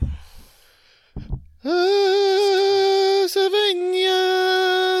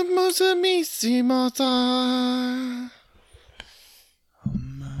Savagna, mosamissima.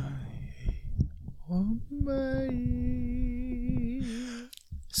 Oh my.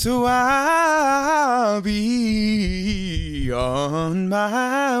 So I'll be on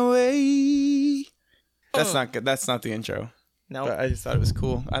my way. That's not good. That's not the intro. No. But I just thought it was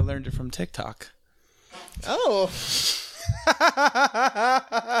cool. I learned it from TikTok. Oh.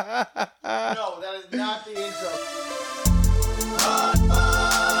 No, that is not the intro.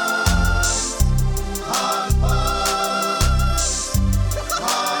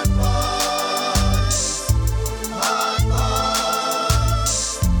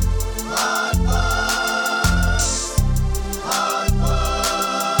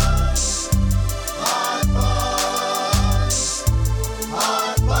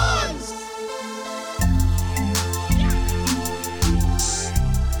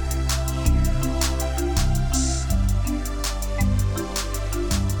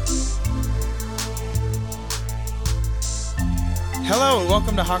 Hello and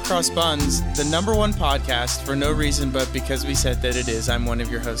welcome to Hot Cross Buns, the number one podcast for no reason but because we said that it is. I'm one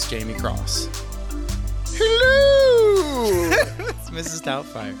of your hosts, Jamie Cross. Hello! It's Mrs.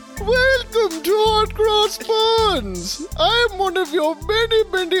 Doubtfire. Welcome to Hot Cross Buns. I'm one of your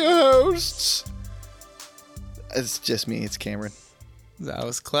many hosts. It's just me. It's Cameron. That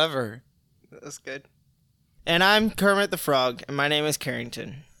was clever. That's good. And I'm Kermit the Frog, and my name is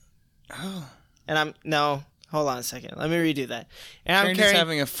Carrington. Oh. And hold on a second. Let me redo that. And I'm Carrington's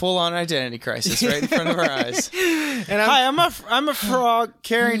having a full-on identity crisis right in front of our eyes. And Hi, I'm a frog,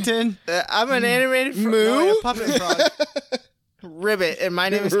 Carrington. I'm an animated a puppet frog. Ribbit, and my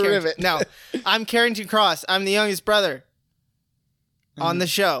name is Carrington. Ribbit. No, I'm Carrington Cross. I'm the youngest brother on the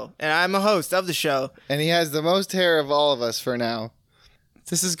show, and I'm a host of the show. And he has the most hair of all of us for now.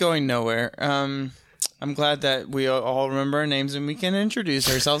 This is going nowhere. I'm glad that we all remember our names and we can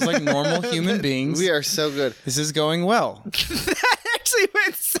introduce ourselves like normal human beings. We are so good. This is going well. That actually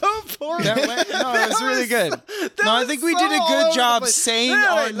went so poorly. No, it was really good. I think we did a good job saying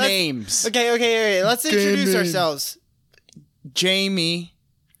our names. Okay. Let's introduce Cameron. ourselves. Jamie.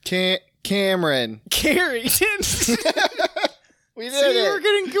 Cameron. Carrington. We did See, it. we're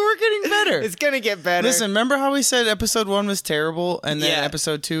getting better. It's gonna get better. Listen, remember how we said episode 1 was terrible and then Yeah.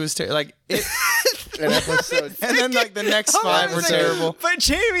 episode 2 was terrible? Like it, An episode. and then like the next Hold on 5 a were second. terrible. But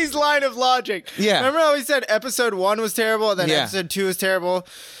Jamie's line of logic. Yeah. Remember how we said episode 1 was terrible, and then Yeah. episode 2 was terrible,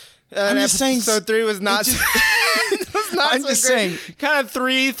 and I'm just saying- episode 3 was not. Was not I'm so just great. saying. Kind of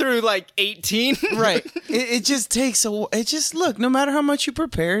 3 through like 18. Right. It just takes look, no matter how much you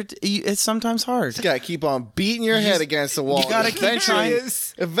prepared, it's sometimes hard. You gotta keep on beating your head against the wall. you gotta keep eventually, trying.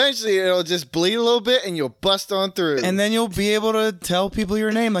 eventually, it'll just bleed a little bit, and you'll bust on through. And then you'll be able to tell people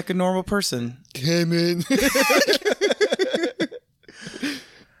your name like a normal person. Cameron.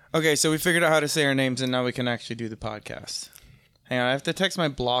 Okay, so we figured out how to say our names, and now we can actually do the podcast. Hang on, I have to text my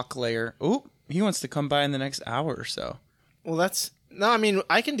block layer. Oh, he wants to come by in the next hour or so. Well, I mean,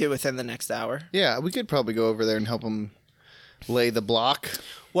 I can do it within the next hour. Yeah, we could probably go over there and help him lay the block.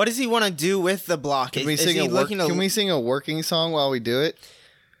 What does he want to do with the block? Can we Is sing he looking to? Can we sing a working song while we do it?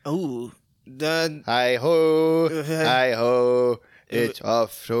 Ooh, the Hi ho, it's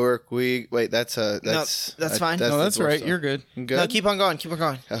off to work. Wait, that's fine. No, that's the dwarf right. song. You're good. Good. No, keep on going.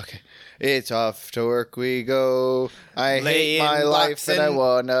 Okay. It's off to work we go. I hate Laying my life blocks and I and-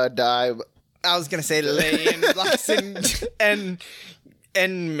 wanna die. I was gonna say laying blocks and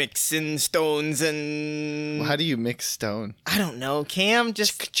mixing stones and How do you mix stone? I don't know. Cam,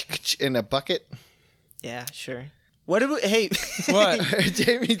 just In a bucket? yeah, sure. What did we? Hey, What?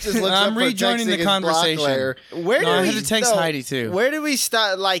 Jamie just looks I'm up for rejoining texting the his block conversation. layer. where No, did I we had to text Heidi, too. Where did we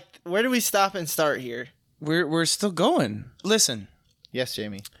stop? Where did we stop and start here? We're still going. Listen, Yes,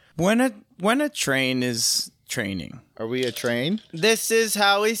 Jamie. when a train is training, Are we a train? This is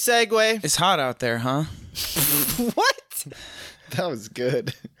how we segue. it's hot out there, huh? What? That was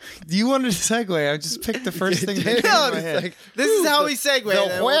good. You wanted to segue. I just picked the first thing that came No, to my it's head. like, This is how we segue.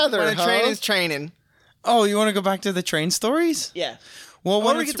 the weather, when a train huh? is training. Oh, you want to go back to the train stories? Yeah. Well, Or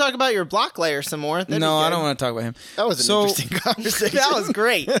when we it's- could talk about your block layer some more. That'd be No, I good. don't want to talk about him. That was an So- interesting conversation. That was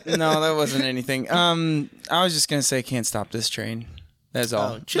great. No, that wasn't anything. I was just gonna say, can't stop this train. That's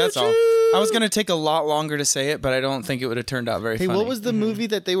all. Oh, That's all. choo-choo. I was gonna take a lot longer to say it, but I don't think it would have turned out very Hey, funny. what was the movie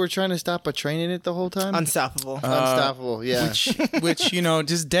that they were trying to stop a train in it the whole time? Unstoppable. Unstoppable, yeah. Which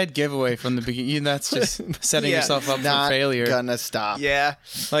just dead giveaway from the beginning. That's just setting Yeah. yourself up for Not failure. gonna stop. yeah.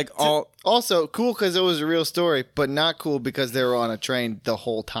 Like all. Also, cool because it was a real story, but not cool because they were on a train the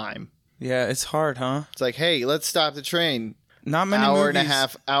whole time. Yeah, it's hard, huh? It's like, hey, let's stop the train. Not many Hour movies.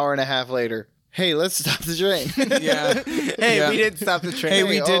 and a half later. Hey, let's stop the train. Yeah. Hey, Yeah. we didn't stop the train. Hey,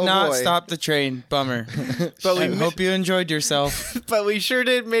 we did Oh, not boy. stop the train. Bummer. but I we hope you enjoyed yourself. but we sure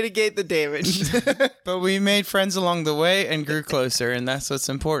did mitigate the damage. But we made friends along the way and grew closer, and that's what's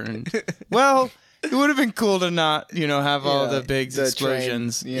important. Well, it would have been cool to not, have all Yeah, the big the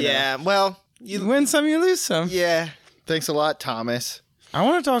explosions. train, you know. Yeah, well, You win some, you lose some. yeah. Thanks a lot, Thomas. I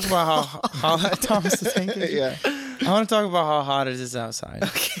want to talk about how Thomas the Tank Engine. Yeah. I want to talk about how hot it is outside.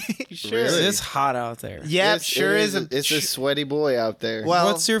 Sure. Really? It's hot out there. Yeah, It's- sure it is. It's a sweaty boy out there. Well,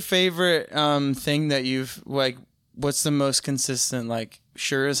 What's your favorite thing that you've what's the most consistent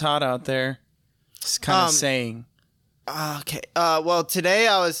sure is hot out there? It's kind of saying. okay. Well, today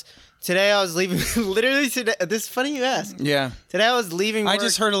I was leaving. Literally today. This is funny you ask. Yeah. Today I was leaving. I Work.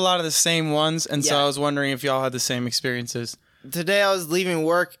 just heard a lot of the same ones, and so Yeah. I was wondering if y'all had the same experiences. Today I was leaving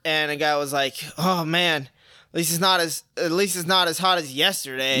work, and a guy was like, "Oh man, at least it's not as hot as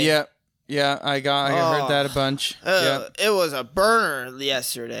yesterday." Yeah. Yeah, I heard that a bunch. Yeah. It was a burner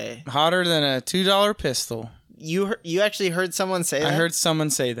yesterday. Hotter than a $2 pistol. You actually heard someone say that? I heard someone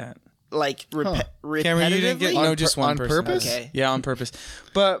say that. like repetitively. Cameron, you didn't get On just one on person. purpose? Okay. Yeah, on purpose.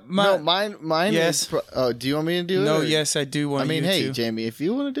 But No, mine Yes. is. Oh, do you want me to do it? no, or- yes, I do want I mean, you hey, to. Jamie, if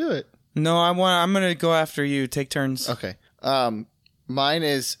you want to do it. No, I'm gonna go after you. Take turns. Okay. Mine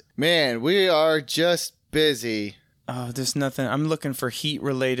is, man, we are just busy. Oh, there's nothing. I'm looking for heat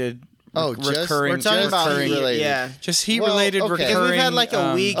related. Oh, just- recurring. We're talking about recurring heat, related. yeah. Just heat Well, related okay. recurring. Because we've had like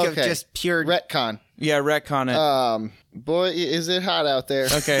a week of okay. just pure. Retcon. Yeah, retcon it. Boy, is it hot out there.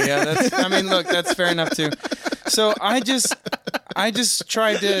 Okay, yeah, that's fair enough too. So I just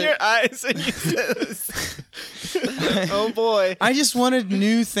tried to. Your eyes when you said this. Oh boy. I just wanted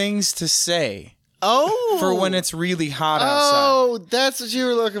new things to say Oh. for when it's really hot outside. Oh, that's what you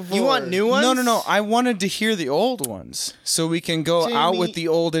were looking for. You want new ones? No. I wanted to hear the old ones so we can go out Jamie- with the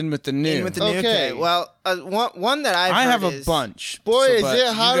old and with the new. In with the new. Okay. Okay. Well, one that I've I heard have a is- bunch. Boy, So, is but it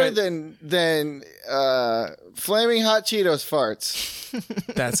you hotter guys- than flaming hot Cheetos farts.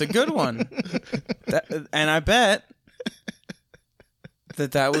 That's a good one. And I bet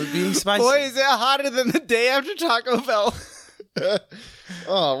that would be spicy. Boy, is it hotter than the day after Taco Bell?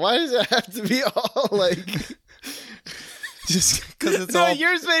 Oh, why does it have to be all like? Just because it's No, all.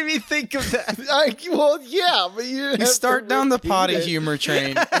 yours made me think of that. Well, yeah, but you Start down the potty humor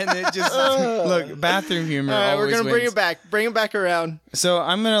train, and it just look bathroom humor. All right, we're always gonna bring wins. it back. Bring it back around. So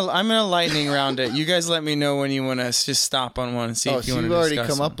I'm gonna lightning round it. You guys let me know when you want to just stop on one and see Oh, if you so want you've to already discuss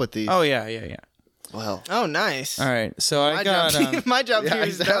come one. up with these. Oh yeah. Well, Oh, nice. All right. So I got. my job yeah, here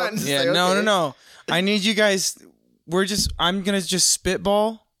is I done. was- Yeah. Say, okay. No. I need you guys. I'm gonna just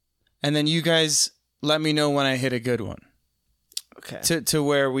spitball, and then you guys let me know when I hit a good one. Okay. To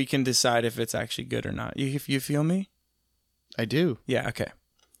where we can decide if it's actually good or not. You feel me? I do. Yeah. Okay.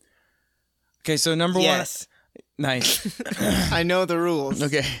 Okay. So number Yes. one. Nice. I know the rules.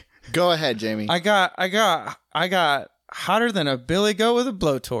 Okay. Go ahead, Jamie. I got hotter than a billy goat with a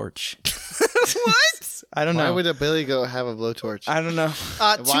blowtorch. What? I don't Why know. would a billy goat have a blowtorch? I don't know.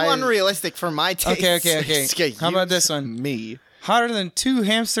 Too Why- unrealistic for my taste. Okay. Yeah, How about you- this one? Me. Hotter than two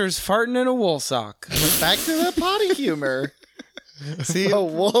hamsters farting in a wool sock. Back to the potty humor. See, A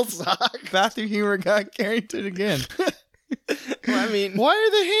wool sock. bathroom humor got carried it again. Well, I mean, Why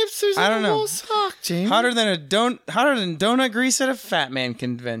are the hamsters I in don't a know. wool sock, Jamie? Hotter than donut grease at a fat man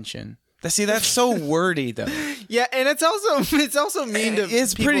convention. See, that's so wordy though. yeah, and it's also mean to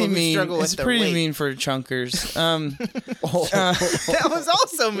It's people pretty who mean. struggle with It's their pretty weight. mean for chunkers. That was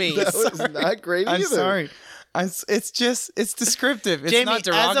also mean. That was not great I'm either. sorry. It's descriptive. It's Jamie, not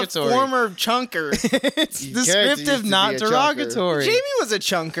derogatory. as a former chunker, It's Your character used descriptive, to not be a chunker. derogatory. Jamie was a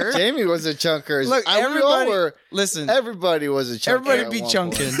chunker. Jamie was a chunker. Look, we all everybody. were. Listen, Everybody was a chunker. everybody at be one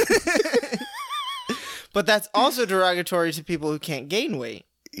chunking. point. But that's also derogatory to people who can't gain weight.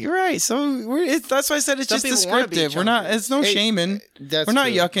 You're right. So that's why I said it's Some just people wanna be descriptive. We're not. chunkers. It's no Hey, shaming. That's We're not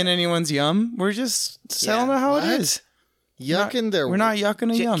true. yucking anyone's yum. We're just telling Yeah. it how What? it is. Yucking their. We're not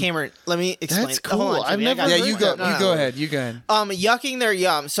yucking a yum. Cameron, let me explain. That's Hold on, cool. I've Jimmy, I never got Yeah, this. you go. No, You no. go ahead. You go ahead. Yucking their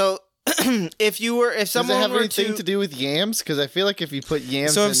yum. So if Does someone it have were anything to do with yams? Because I feel like if you put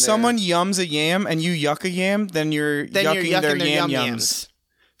yams, So in if there- someone yums a yam and you yuck a yam, then you're yucking their yam yums.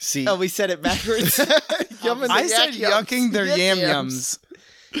 see, Oh, we said it backwards. yumming the I said yak yucking their Yak yam yams.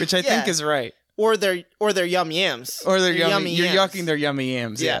 yums, which I think Yeah. is right. or their yum yams. Or their Their yummy. You're yams. yucking their yummy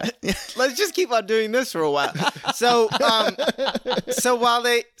yams. Yeah. Let's just keep on doing this for a while. So, while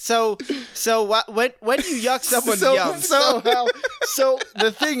they, when you yuck someone's yum, So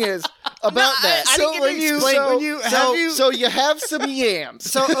the thing is, about that. I didn't get to explain. So you have some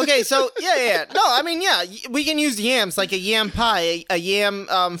yams. So yeah. No, I mean, yeah, we can use yams like a yam pie, a yam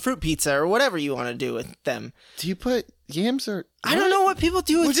fruit pizza, or whatever you want to do with them. Do you put yams or? I don't know what people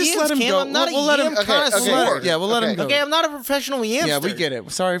do with We'll just yams. let him Cam. go. I'm not We'll a let him- yam okay, connoisseur. Yeah, we'll let him go. Okay, I'm not a professional yamster. Yeah, we get it.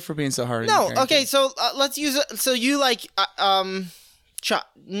 Sorry for being so hard. on No, you, Carrington. okay, so let's use it. So you like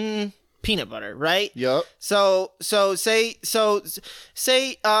peanut butter, right? Yup. So say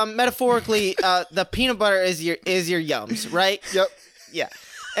metaphorically, the peanut butter is your yums, right? Yep. Yeah,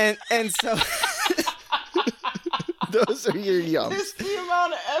 and so Those are your yums. the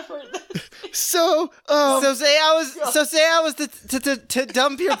amount of effort. So say I was to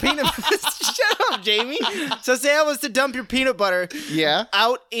dump your peanut. Shut up, Jamie. So say I was to dump your peanut butter. yeah.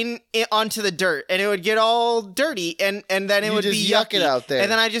 Out onto the dirt, and it would get all dirty, and then it You would just be yuck yucky, it out there.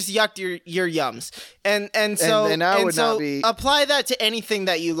 and then I just yucked your yums, and so then I would not be- apply that to anything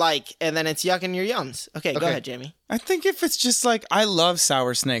that you like, and then it's yucking your yums. Okay, go Okay. ahead, Jamie. I think if it's just like I love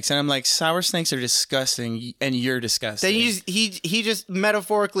sour snakes, and I'm like sour snakes are disgusting, and you're disgusting. Then he just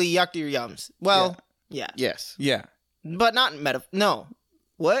metaphorically yucked your yums. Well, yeah, Yes. yeah, but not no.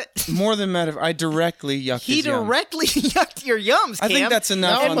 What? more than I directly yucked. He his yum. directly yucked your yums. I think Cam. that's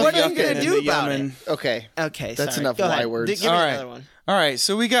enough. No, on and the what are you yucking gonna and do the about yumming. it? Okay. Okay, That's sorry. enough Go Y ahead. words. Give me All right. another one. All right,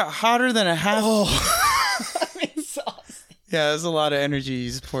 so we got hotter than a half. Yeah, there's a lot of energy you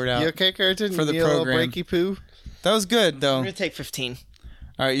just poured out. You okay, Curtin? For the You a little program. breaky poo. That was good though. I'm gonna take 15.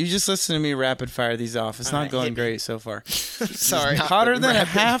 All right, you just listen to me rapid fire these off. It's not right, going hit me. great so far. Sorry. Hotter than a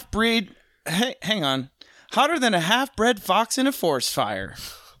half-breed. Hey, hang on. Hotter than a half-bred fox in a forest fire.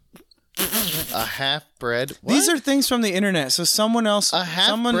 A half-bred. What? These are things from the internet. So someone else, A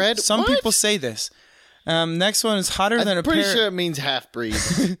half-bred? some What? people say this. Next one is hotter than a I'm pretty pair. sure it means half-breed.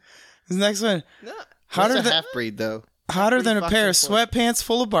 Next one, Hotter hotter than half-breed though. hotter than a fox pair in of a forest. sweatpants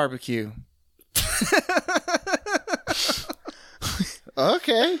full of barbecue.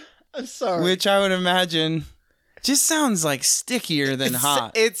 Okay. I'm sorry. Which I would imagine just sounds like stickier than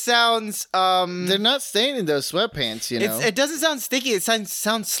hot. It sounds They're not staying in those sweatpants, you know. it doesn't sound sticky. It sounds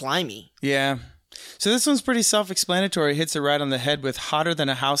slimy. Yeah. So this one's pretty self-explanatory. Hits it right on the head with hotter than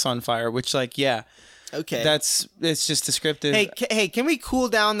a house on fire, which yeah, Okay. it's just descriptive. Hey, can we cool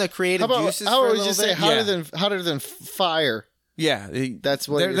down the creative juices how for a would little you say bit? Yeah. hotter than fire? Yeah. That's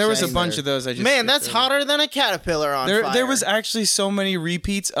what there, you're there was a saying bunch there. of those I just Man, that's skipped over. hotter than a caterpillar on There fire. there was actually so many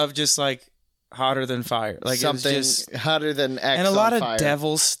repeats of just like hotter than fire. Like Something it was just hotter than X and a lot on of fire.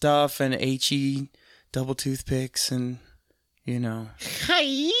 devil stuff and HE double toothpicks and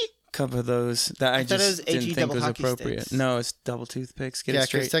Hi. couple of those that I thought it was just didn't HE think double was hockey appropriate. sticks. No, it's double toothpicks. Get Yeah,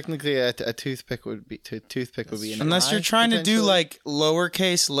 it because straight. technically a toothpick would be an Unless you're eye, trying to do potentially. like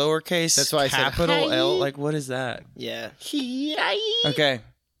lowercase, That's why I said capital hi. L. Like what is that? Yeah. Okay.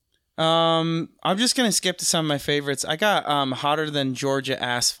 I'm just gonna skip to some of my favorites. I got hotter than Georgia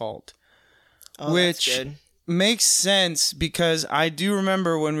asphalt, Oh, which that's good. makes sense because I do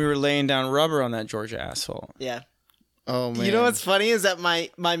remember when we were laying down rubber on that Georgia asphalt. Yeah. Oh man. You know what's funny is that my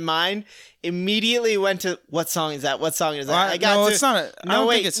mind immediately went to what song is that? What song is that? Well, no, it's not. I don't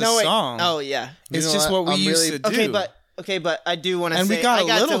think it's a song. Oh yeah. It's know just what we I'm used really- to do. Okay, but I do want to And say we got I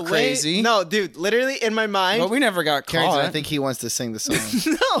a little to wait- crazy. No, dude, literally in my mind. But we never got Carrington, caught. I think he wants to sing the song.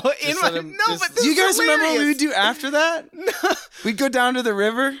 no, in my let him- no, just- but this Do you is guys remember what we would hilarious. do after that? We'd go down to the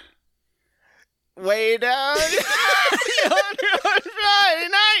river. Way down on Friday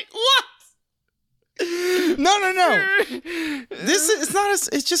night. What? No. It's not.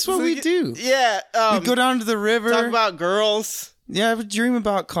 It's just what we do. Yeah. We'd go down to the river. Talk about girls. Yeah, I would dream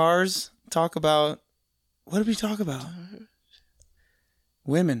about cars. Talk about what did we talk about?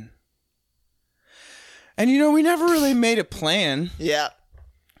 Women. And we never really made a plan. Yeah.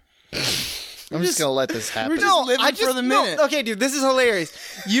 I'm just gonna let this happen. We're just living for the minute. No, okay, dude, this is hilarious.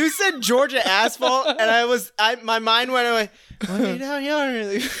 You said Georgia asphalt, and my mind went away. Way down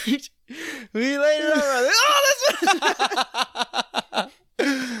yonder, we laid it over. Oh, that's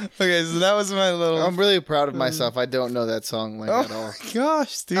Okay, so that was my little. I'm really proud of myself. I don't know that song like at all.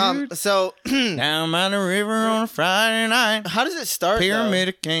 Gosh, dude. So, Down by the river on a Friday night. how does it start? Pyramid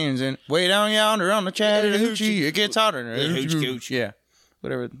of Kings and way down yonder on the Chattahoochee. It gets hotter than a hoochie. Yeah,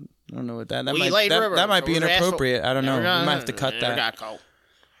 whatever. I don't know what that. That We might laid river, that might be Georgia inappropriate. I don't know. We might have to cut that.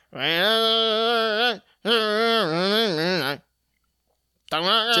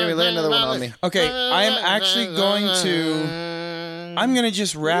 Jamie, lay another one on me. Okay, I am actually going to. I'm gonna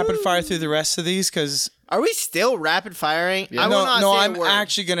just rapid fire through the rest of these because Are we still rapid firing? I will not no, say I'm a word.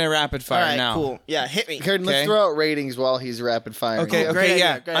 actually gonna rapid fire All right, now. cool. Yeah, hit me. Curtin, Okay. let's throw out ratings while he's rapid firing. Okay, Oh, great okay, idea,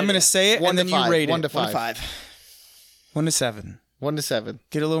 yeah. great I'm gonna idea. say it 1 and to then 5. you rate 1 it. to 5. 1 to 5. 1 to 7. 1 to 7.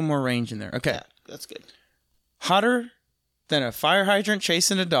 Get a little more range in there. Okay. Yeah, that's good. Hotter than a fire hydrant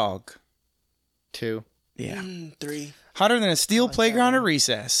chasing a dog. 2. Yeah. 3. Hotter than a steel playground at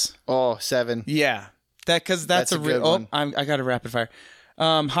recess. Oh, 7. Yeah. Because that's That's a good one. I got a rapid fire.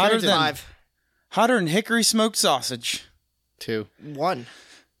 Hotter than 5. hotter than hickory smoked sausage. 2. 1.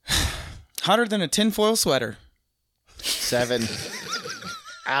 Hotter than a tinfoil sweater. 7.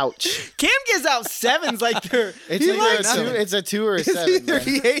 Ouch. Cam gives out 7s like they're. It's it's a 2 or a 7. Either man.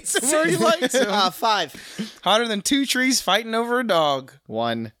 he hates him or he likes him. 5. Hotter than 2 trees fighting over a dog.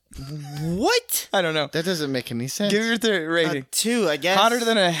 1. What? I don't know. That doesn't make any sense. Give your rating. 2, I guess. Hotter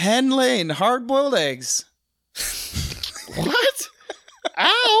than a hen laying hard-boiled eggs. What?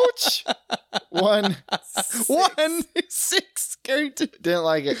 Ouch. 1. 1, 6, Carrington. Didn't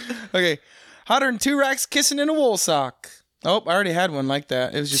like it. Okay. Hotter than 2 racks kissing in a wool sock. Oh, I already had one like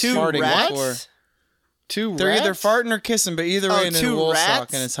that. It was just 2 farting rats? before. 2 They're either rats? farting or kissing, but either way, in a 2 wool rats?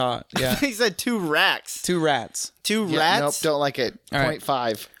 sock and it's hot. Yeah. he said 2 racks. 2 rats. 2 Yeah, rats? Nope, don't like it. All right.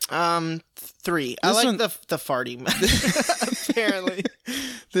 0.5. 3. I This like one- the farty. Apparently.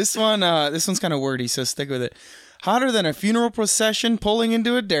 This one's kind of wordy, so stick with it. Hotter than a funeral procession pulling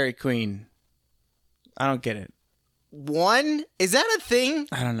into a Dairy Queen. I don't get it. 1? Is that a thing?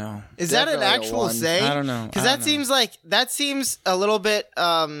 I don't know. Is that an Definitely a actual 1. saying? I don't know. Because I don't know. that seems a little bit.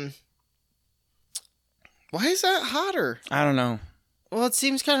 Why is that hotter? I don't know. Well, it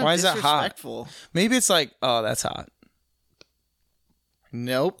seems kind of Why is that hot? disrespectful. Maybe it's like, oh, that's hot.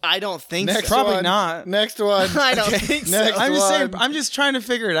 Nope. I don't think Next so. Probably one. not. Next one. I don't think so. Next I'm just saying. one. I'm just trying to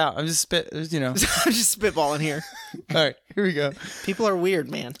figure it out. I'm just I'm just spitballing here. All right, here we go. People are weird,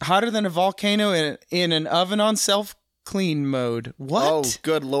 man. Hotter than a volcano in an oven on self-clean mode. What? Oh,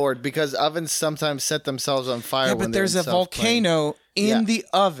 good lord! Because ovens sometimes set themselves on fire. yeah, when but they're there's in a self-clean. volcano in Yeah. the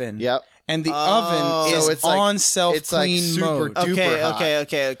oven. Yep. And the Oh. oven is So it's like- on it's self-clean like super mode. duper Okay, hot.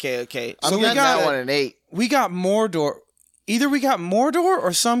 okay. I'm So we giving got- that one an 8. We got Mordor. Either we got Mordor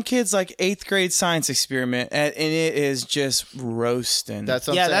or some kids like 8th grade science experiment, and it is just roasting. That's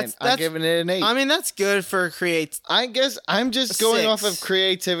what Yeah, I'm saying. that's- I'm giving it an 8. I mean, that's good for I guess I'm just going off 6. of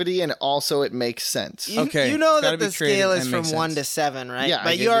creativity, and also it makes sense. Okay, You know gotta that be the creative scale is and from makes 1 sense. to 7, right? Yeah, I but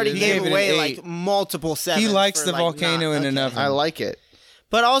gave you already it- gave gave it an away 8. like multiple 7s. He likes for, the like, volcano in an oven. I like it.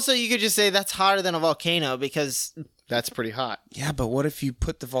 But also, you could just say that's hotter than a volcano because That's pretty hot. Yeah, but what if you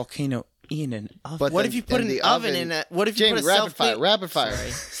put the volcano in an oven? But what then- if you put then an the oven in it? What if you Jamie, put a rapid fire, self-clean- rapid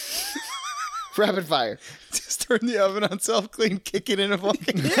fire, rapid fire. Just turn the oven on self-clean, kick it in a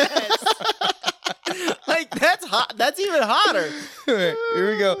volcano. Like that's hot. That's even hotter.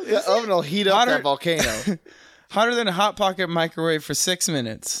 Here we go. The oven will heat up Hotter- that volcano. Hotter than a Hot Pocket microwave for 6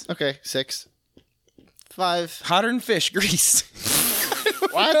 minutes. Okay, 6. 5. Hotter than fish grease.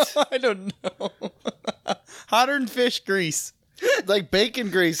 What? I don't know. Hotter than fish grease. Like bacon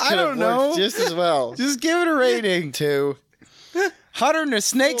grease I could have don't know. worked just as well. Just give it a rating. 2. Hotter than a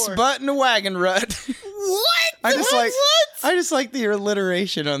snake's 4. butt in a wagon rut. What? I just What? like I just like the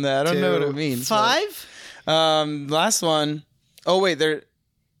alliteration on that. I don't know what it means. but- 5. Last one. Oh wait, there.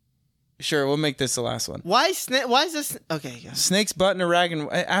 Sure, we'll make this the last one. Why is this? Okay, yeah. Snake's butt in a rag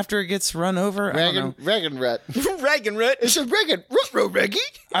and after it gets run over. I don't know. Regan Rut. Reagan, right? It's a Regan. Ruh-roh, Reggie.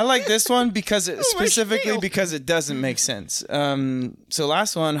 I like this one because it specifically God. because it doesn't make sense. So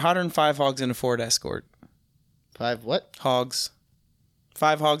last one, hotter than 5 hogs in a Ford Escort. 5 what? Hogs.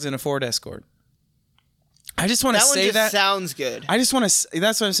 5 hogs in a Ford Escort. I just want to That one say just that. sounds good. I just want to.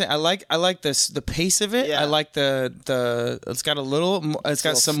 That's what I'm saying. I like this the pace of it. Yeah. I like the. It's got a little. It's got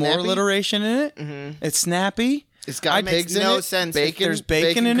little some more snappy. alliteration in it. Mm-hmm. It's snappy. It's got makes pigs in no it. sense. Bacon. There's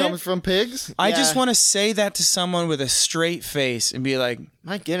bacon in it. comes from pigs. I Yeah. just want to say that to someone with a straight face and be like,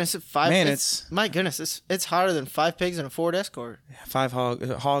 My goodness, 5. Man, my goodness, it's hotter than 5 pigs in a Ford Escort. 5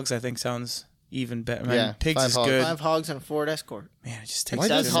 hogs. I think sounds even better. Man, Yeah, pigs 5 is hogs. good. 5 hogs in a Ford Escort. Man, it just takes. Why it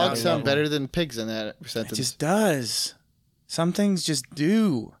does to sound hogs another sound level. better than pigs in that It sentence? just does. Some things just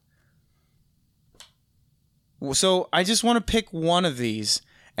do. So I just want to pick one of these,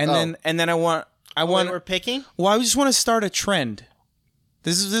 and Oh. then I want We're picking. Well, I just want to start a trend.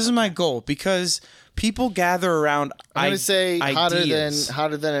 This is my goal because people gather around. I'm gonna say ideas.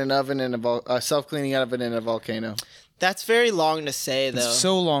 hotter than an oven in a self-cleaning oven in a volcano. That's very long to say, though. It's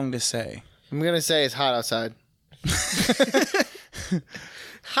so long to say. I'm gonna say it's hot outside.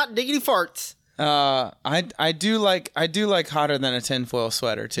 Hot diggity farts. I do like hotter than a tinfoil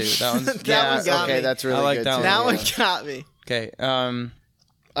sweater too. That one's That one got okay, me. that's really I like good that too. one. That one Yeah. got me. okay. I'm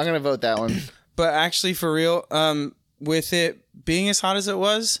gonna vote that one. But actually, for real, with it being as hot as it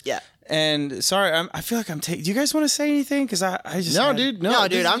was, Yeah. And sorry, I feel like I'm taking. Do you guys want to say anything? Because I just No, had- dude. No,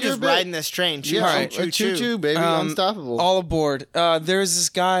 dude, I'm this is your just bit. riding this train. Choo, Yeah, choo, choo, choo, baby, unstoppable. All aboard. There's this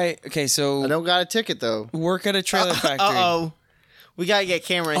guy. Okay, so I don't got a ticket though. work at a trailer factory. Uh-oh. We got to get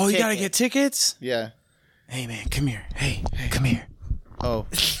Cameron Oh, you ticket. gotta get tickets. Yeah. Hey man, come here. Hey, come here. Oh.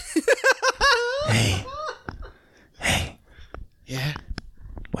 Hey, Yeah.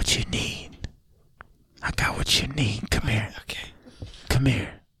 what you need? I got what you need. Come here. Okay. Come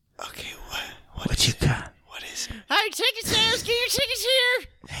here. Okay, What you got? What is it? Hey, ticket sales, get your tickets here.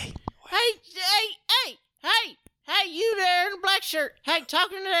 Hey, Hey, you there in the black shirt. Hey,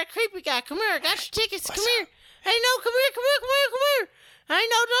 talking to that creepy guy. Come here, I got your tickets. Come here. Hey, no, come here. Hey,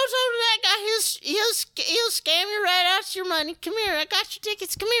 no, don't talk to that guy. He'll scam you right out your money. Come here, I got your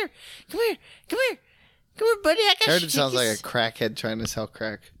tickets. Come here, buddy. I got your Heard tickets. it sounds like a crackhead trying to sell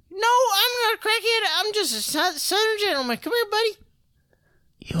crack. No, I'm not a crackhead. I'm just a southern gentleman. Come here, buddy.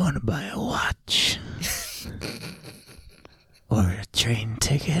 you want to buy a watch or a train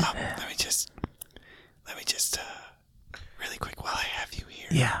ticket? Let me just, really quick while I have you here.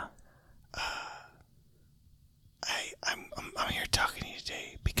 Yeah. I'm here talking to you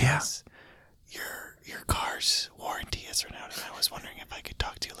today because your car's warranty has run out, and I was wondering if I could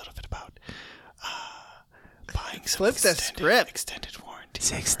talk to you a little bit about buying some Flip the script. extended warranty.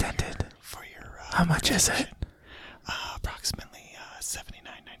 It's extended. For your How much is it? approximately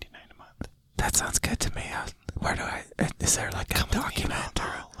 $79.99 a month. That sounds good to me. Where do I? Is there like a document?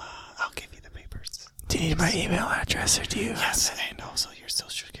 I'll give you the papers. Do you need my email address or do you? Yes, and also your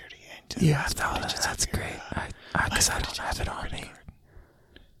social security and You have all that. That's great. Because I don't have it on me.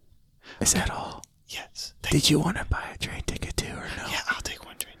 Is that all? Yes. Did you want to buy a train ticket too or no? Yeah, I'll take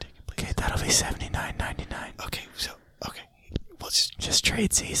one train ticket, please. Okay, that'll be $79.99. Okay, well, Just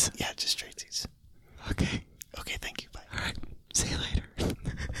tradesies. yeah, just straight seats. Okay. Okay, thank you. Bye. All right. See you later.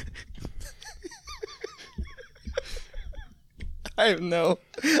 I have no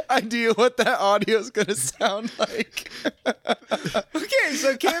idea what that audio is going to sound like. Okay,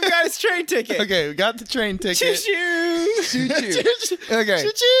 so Cam got his train ticket. Okay, we got the train ticket. Choo-choo. Choo-choo. Okay.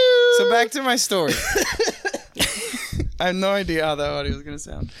 Choo-choo. So back to my story. I have no idea how that audio is going to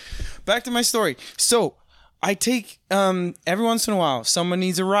sound. Back to my story. So I take, every once in a while, someone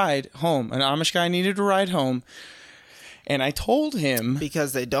needs a ride home. An Amish guy needed a ride home. And I told him,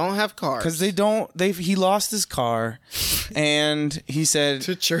 Because they don't have cars. because he lost his car. And he said,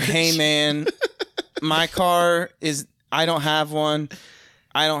 To church. hey man, my car is, I don't have one.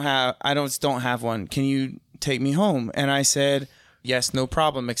 I don't have one. Can you take me home? And I said, yes, no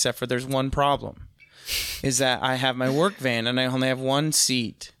problem, except for there's one problem. Is that I have my work van and I only have one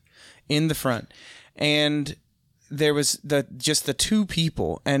seat in the front. And there was just the two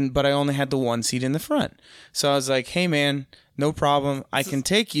people, but I only had the one seat in the front. So I was like, hey man, no problem. I can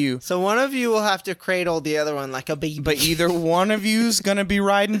take you. So one of you will have to cradle the other one like a baby. But either one of you's going to be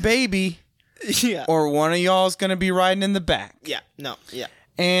riding baby yeah. or one of y'all's going to be riding in the back. Yeah. No. Yeah.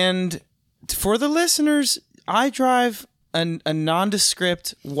 And for the listeners, I drive a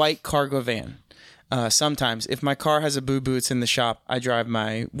nondescript white cargo van. Sometimes, if my car has a boo-boo, it's in the shop. I drive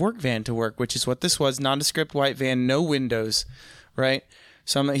my work van to work, which is what this was. Nondescript white van, no windows, right?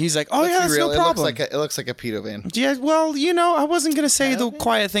 So he's like, oh, yeah, that's no problem. It looks like a pedo van. Yeah, well, I wasn't going to say the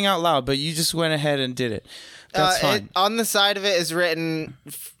quiet thing out loud, but you just went ahead and did it. That's fine. On the side of it is written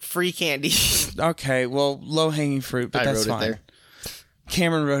free candy. Okay, well, low-hanging fruit, but I that's wrote it fine. there.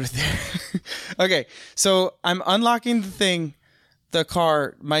 Cameron wrote it there. Okay, so I'm unlocking the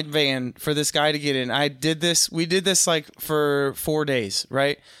car, my van, for this guy to get in. We did this like for 4 days,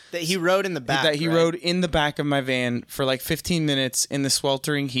 right? That he rode in the back. That he right? rode in the back of my van for like 15 minutes in the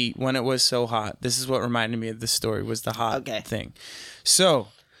sweltering heat when it was so hot. This is what reminded me of this story, was the hot thing. So,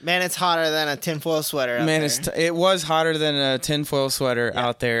 Man, it's hotter than a tinfoil sweater out there. it was hotter than a tinfoil sweater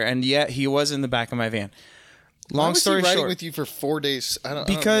out there, and yet he was in the back of my van. Why Long was story he riding short, with you for 4 days? I don't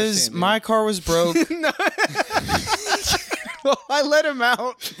because understand, dude. my car was broke. Well, I let him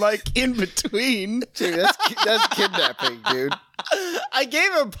out like in between. Dude, that's kidnapping, dude. I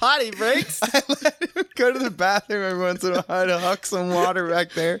gave him potty breaks. I let him go to the bathroom every once in a while to huck some water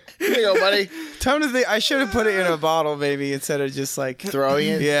back there. Here you go, buddy. Tell him to think. I should have put it in a bottle maybe instead of just like Throwing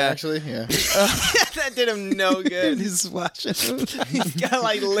it, Yeah. actually? Yeah. That did him no good. He's splashing. He's got to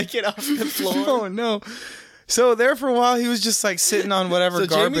like lick it off the floor. Oh no. So there for a while he was just like sitting on whatever So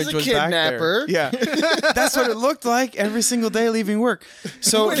garbage Jamie's a was back kidnapper. there. Yeah. That's what it looked like every single day leaving work.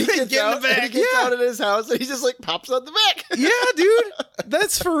 So When he gets out, and he gets Yeah. out of his house, and he just like pops out the back. yeah, dude.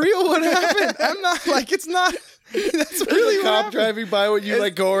 That's for real what happened. I'm not like, it's not That's There's really a what cop happened. driving by when you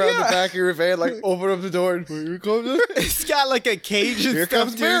like go around the back of your van, like open up the door and here comes it. It's got like a cage and Here stuff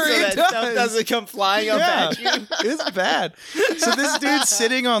comes too, Barry. so that It does. stuff doesn't come flying up Yeah, at you. it's bad. So this dude's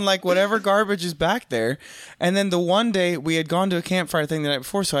sitting on like whatever garbage is back there, and then the one day we had gone to a campfire thing the night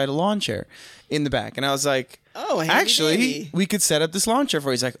before, so I had a lawn chair in the back, and I was like, Oh, handy actually, dandy. we could set up this lawn chair for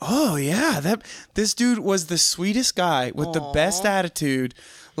you. He's like, oh yeah, this dude was the sweetest guy with the best attitude,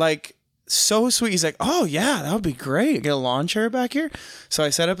 like so sweet. He's like, oh yeah, that would be great. Get a lawn chair back here. So I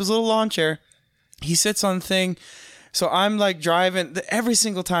set up his little lawn chair. He sits on the thing. So I'm like driving. Every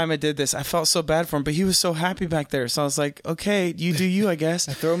single time I did this, I felt so bad for him, but he was so happy back there. So I was like, okay, you do you, I guess.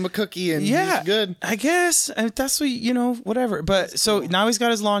 Throw him a cookie and Yeah, he's good. I guess. And that's what, whatever. But so now he's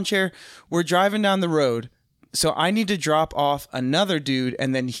got his lawn chair. We're driving down the road. So I need to drop off another dude,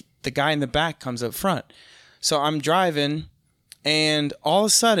 and then the guy in the back comes up front. So I'm driving, and all of a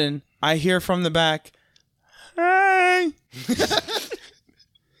sudden, I hear from the back, hey,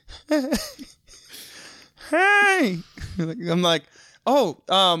 hey. I'm like, oh,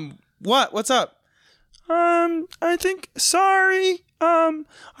 what? What's up? I think, sorry,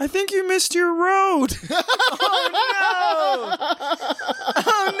 I think you missed your road.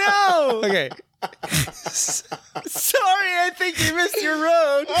 Oh no! Okay. Sorry, I think you missed your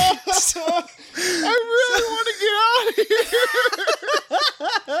road. I really want to get out of here.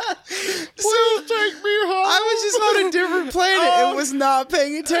 Please take me home. I was just on a different planet and was not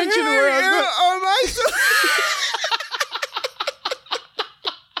paying attention to where I was going.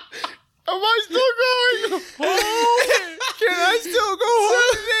 Am I still going home? Can I still go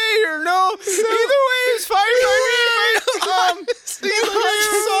home today or no? Either way, it's fine by me.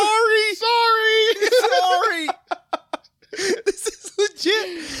 Sorry. This is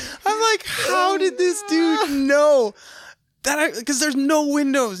legit. I'm like, how did this dude know that because there's no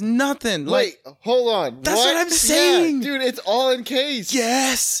windows, nothing. Wait, hold on. That's what I'm saying. Yeah, dude, it's all encased.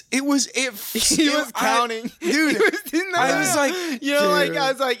 Yes, it was. He was counting, dude. I was like, I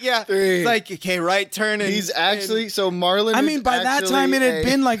was like, yeah. Three. It's like, okay, right turn. And, He's actually so Marlon. I is mean, by that actually time it had a-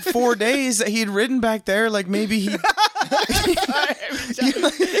 been like 4 days that he had ridden back there. Like maybe he. Dude,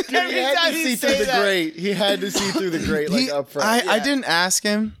 he had to see through the grate. He had to see through the grate, like up front. I didn't ask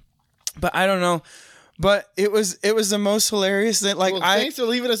him, but I don't know. But it was the most hilarious thing. Like Well, thanks for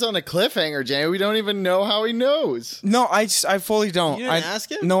leaving us on a cliffhanger, Jamie. We don't even know how he knows. No, I fully don't. You didn't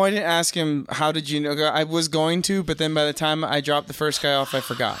ask him? No, I didn't ask him. How did you know? I was going to, but then by the time I dropped the first guy off, I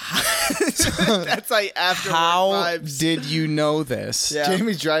forgot. That's like after How vibes. did you know this? Yeah.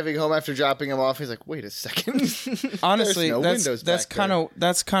 Jamie's driving home after dropping him off. He's like, "Wait a second." Honestly, There's no that's windows that's back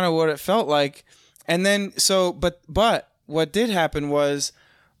kind of what it felt like. And then but what did happen was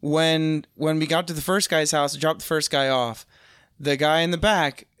when we got to the first guy's house, dropped the first guy off, the guy in the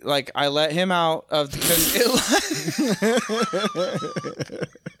back, like I let him out of because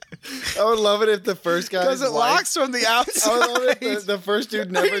I would love it if the first guy because it locks from the outside. I would love it if the first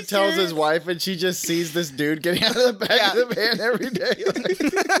dude never tells his wife, and she just sees this dude getting out of the back of the van every day.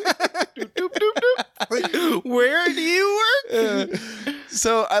 Like, doop, doop, doop. Where do you work?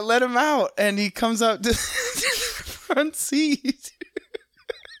 So I let him out, and he comes out to the front seat.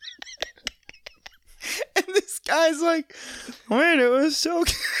 And this guy's like, man, it was so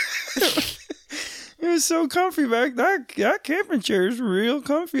comfy back. That camping chair is real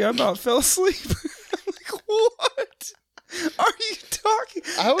comfy. I about fell asleep. I'm like, what are you talking?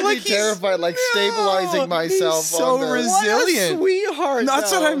 I would Like, be terrified, like stabilizing myself. He's so on the, resilient. Sweetheart.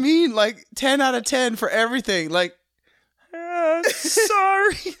 That's what I mean. Like 10 out of 10 for everything. Like,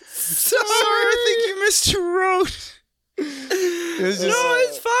 sorry. Sorry, I think you missed your road. It was just, no,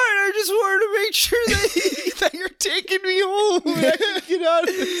 it's fine. I just wanted to make sure that you're taking me home. And I can get out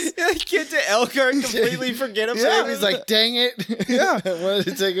of this. Get to Elkhart, completely forget about it. Jamie's like, dang it. Yeah. I wanted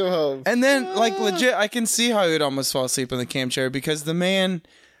to take him home. And then, like, legit, I can see how he would almost fall asleep in the camp chair because they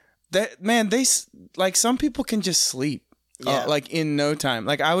like some people can just sleep, Yeah. like in no time.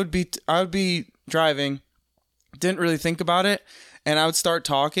 Like I would be driving, didn't really think about it. And I would start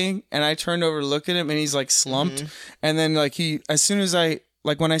talking, and I turned over to look at him, and he's like slumped. And then like as soon as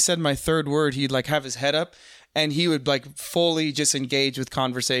when I said my third word, he'd like have his head up, and he would like fully just engage with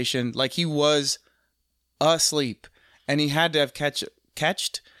conversation, like he was asleep, and he had to have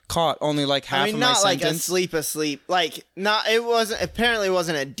caught only like half of my not like sentence. asleep. Like not. It wasn't. Apparently, it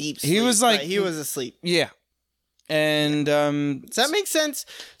wasn't a deep sleep. He was like- but he was asleep. Yeah, and Does that make sense?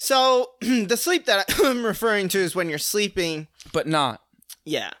 So the sleep that I'm referring to is when you're sleeping. but not.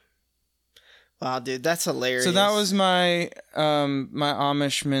 Yeah. Wow, dude, that's hilarious. So that was my my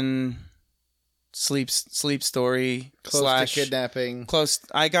Amishman sleep story Close slash to kidnapping. close.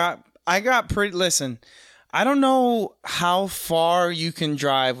 I got pretty. Listen, I don't know how far you can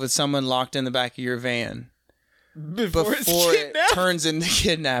drive with someone locked in the back of your van before it turns into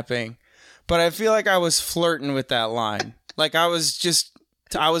kidnapping. But I feel like I was flirting with that line. Like I was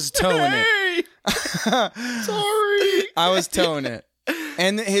towing it. Sorry. I was towing it.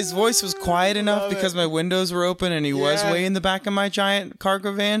 And his voice was quiet enough because my windows were open and he was way in the back of my giant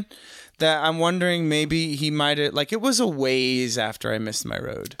cargo van that I'm wondering maybe he might have, like, it was a ways after I missed my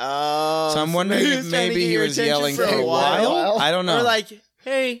road. Oh. So I'm wondering if maybe he was yelling for a while. I don't know. Or like,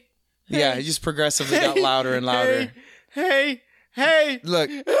 hey. Yeah, he just progressively got louder and louder. Hey. Look.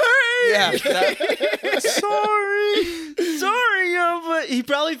 Hey. Yeah. Sorry, but he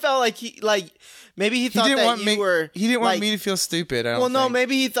probably felt like maybe he thought that you were. He didn't want me to feel stupid. I don't think. No,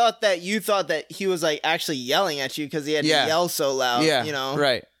 maybe he thought that you thought that he was like actually yelling at you because he had to yell so loud. Yeah, you know,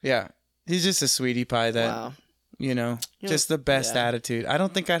 right? Yeah, he's just a sweetie pie that, just the best attitude. I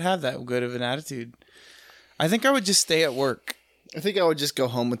don't think I'd have that good of an attitude. I think I would just stay at work. I think I would just go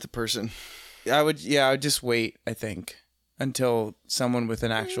home with the person. I would just wait. I think until someone with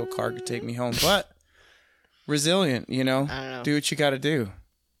an actual car could take me home, but. Resilient, I don't know. Do what you got to do.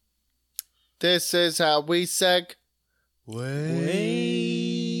 This is how we segue.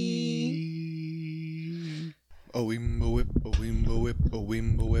 A wimbo whip, a wimbo whip, a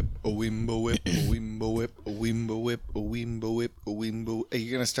wimbo whip, a wimbo whip, a wimbo whip, a wimbo whip, a wimbo whip, a wimbo. Are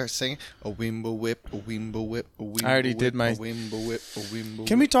you gonna start singing? A wimbo whip, a wimbo whip, a wimbo. I already did my. A wimbo whip, a wimbo.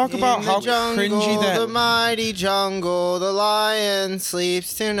 Can we talk about how cringy that? The mighty jungle, the lion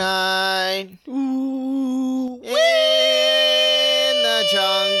sleeps tonight. Ooh. In the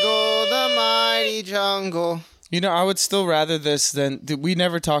jungle, the mighty jungle. I would still rather this than we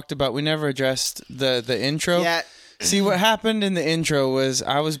never addressed the intro. Yeah. See, what happened in the intro was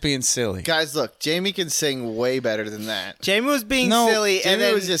I was being silly. Guys, look, Jamie can sing way better than that. Jamie was being silly, Jamie and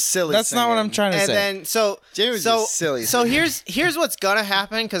then was just silly. That's not what I'm trying to say. And then Jamie was just silly. So here's what's gonna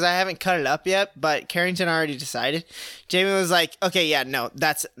happen because I haven't cut it up yet, but Carrington already decided. Jamie was like, "Okay, yeah, no,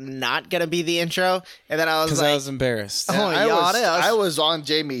 that's not gonna be the intro," and then I was like, I was embarrassed. Oh, I was on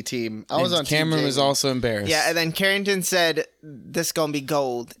Jamie team. I was on Cameron team was Jamie. also embarrassed. Yeah, and then Carrington said, "This gonna be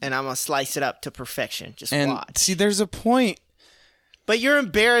gold, and I'm gonna slice it up to perfection. Just and watch." see, there's a point. But you're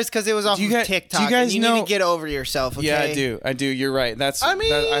embarrassed because it was off of TikTok. Do you guys and know? need to get over yourself. Okay? Yeah, I do. You're right.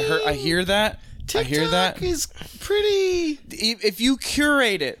 I hear that. TikTok I hear that. Is pretty. If you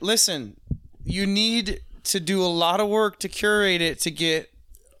curate it, listen, you need to do a lot of work to curate it to get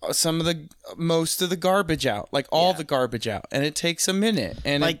most of the garbage out, like all the garbage out, and it takes a minute,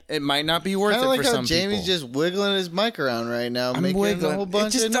 and it might not be worth it like for how some Jamie's people. just wiggling his mic around right now, I'm making wiggling. a whole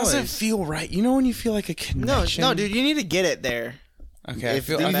bunch it just of doesn't noise. feel right. You know when you feel like a connection? No, dude, you need to get it there. Okay, If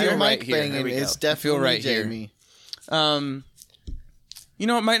I you feel hear right mic here. banging, There we it's go. definitely right here. Jamie.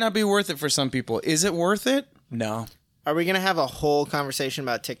 It might not be worth it for some people. Is it worth it? No. Are we gonna have a whole conversation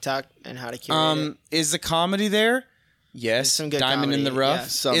about TikTok and how to curate it? Is the comedy there? Yes. some good Diamond in the comedy, Rough. yeah.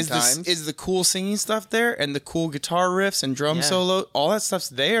 Sometimes. Is the cool singing stuff there and the cool guitar riffs and drum Yeah. solo? All that stuff's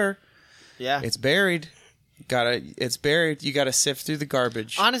there. Yeah. It's buried. It's buried. You gotta sift through the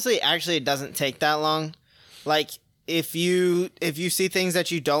garbage. Honestly, actually, it doesn't take that long. Like, if you see things that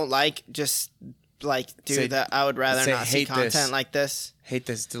you don't like, just like do Say- that. I would rather say, not see "Hate content this." like this. Hate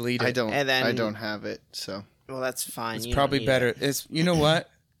this. Delete it. I don't. And then- I don't have it. So Well, that's fine. It's You don't probably need better. it. It's what?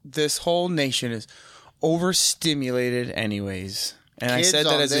 This whole nation is overstimulated anyways. And I Kids said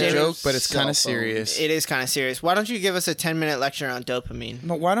that on as a their joke, but it's cell kind phones. of serious. It is kind of serious. Why don't you give us a 10-minute lecture on dopamine?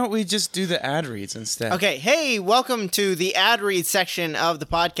 But why don't we just do the ad reads instead? Okay, hey, welcome to the ad read section of the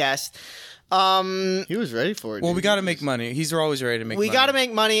podcast. he was ready for it. Well, dude. we got to make money. He's always ready to make We money. got to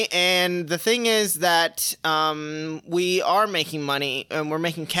make money, and the thing is that we are making money, and we're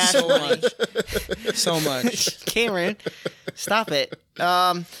making cash so money. much. So much. Cameron, stop it.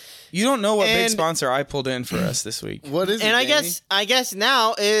 You don't know what big And- sponsor I pulled in for us this week. What is it? And Jamie? I guess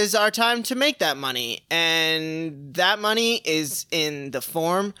now is our time to make that money, and that money is in the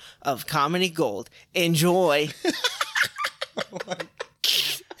form of comedy gold. Enjoy.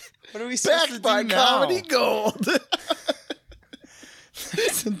 What are we supposed to backed do by now? Comedy Gold.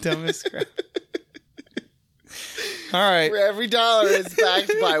 It's the dumbest crap. All right. For every dollar is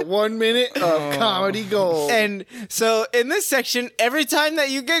backed by 1 minute of Comedy Gold. And so in this section, every time that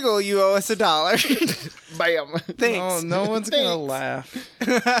you giggle, you owe us $1. Bam. Thanks. Oh, no one's going to laugh.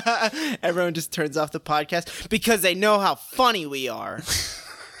 Everyone just turns off the podcast because they know how funny we are.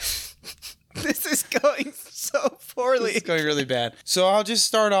 This is going so poorly. It's going really bad. So I'll just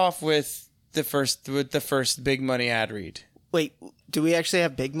start off with the first big money ad read. Wait, do we actually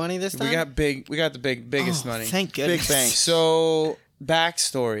have big money this time? We got the biggest money. Thank goodness. Big bang. So,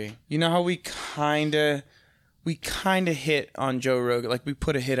 backstory. You know how we kind of we kind of hit on Joe Rogan. Like we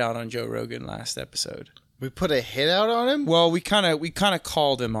put a hit out on Joe Rogan last episode. We put a hit out on him? Well, we kind of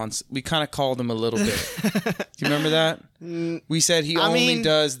called him on. We kind of called him a little bit. Do you remember that? We said he only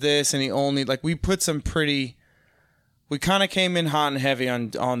does this, and he only like we put some pretty. We kind of came in hot and heavy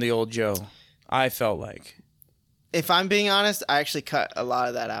on the old Joe. I felt like. If I'm being honest, I actually cut a lot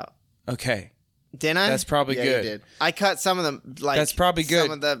of that out. Okay. Didn't I? That's probably Yeah, good. you did. I cut some of them. Like That's probably good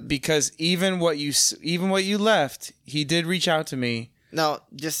Some of the because even what you left, he did reach out to me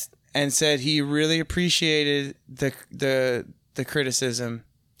and said he really appreciated the criticism.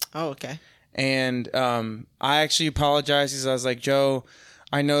 Oh, okay. And I actually apologized because I was like, Joe,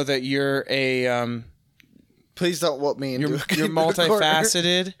 I know that you're a Please don't whoop me. you're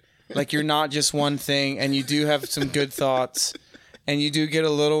multifaceted. Like you're not just one thing, and you do have some good thoughts, and you do get a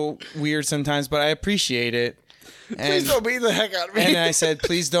little weird sometimes, but I appreciate it. And, Please don't beat the heck out of me. and I said,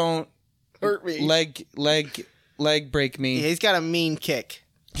 please don't hurt me. leg break me. Yeah, he's got a mean kick.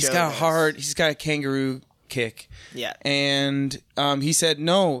 He's Joe got does. he's got a kangaroo kick. Yeah. And he said,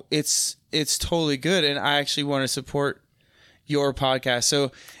 no, it's totally good. And I actually want to support your podcast.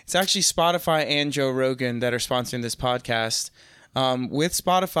 So it's actually Spotify and Joe Rogan that are sponsoring this podcast. With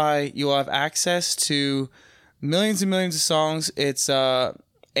Spotify, you'll have access to millions and millions of songs. It's AI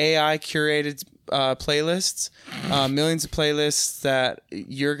curated playlists, millions of playlists that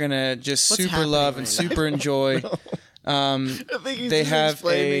you're going to just What's super happening love and right now? super enjoy. I think he's they just have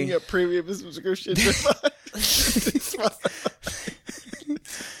explaining a- a premium subscription.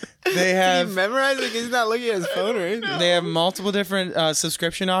 They He have memorized it 'cause he's not looking at his phone or anything. They have multiple different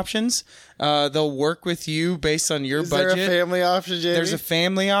subscription options. They'll work with you based on your Is there budget. a family option, Jamie? There's a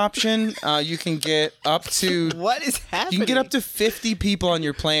family option. You can get up to What is happening? you can get up to 50 people on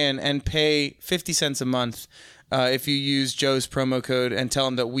your plan and pay 50 cents a month if you use Joe's promo code and tell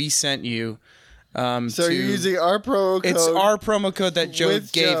him that we sent you. So you're using our promo code. It's our promo code that Joe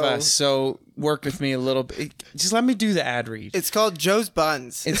with gave Joe. us. So work with me a little bit. Just let me do the ad read. It's called Joe's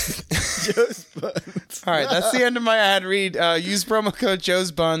Buns. It's Joe's Buns. all right. That's the end of my ad read. Use promo code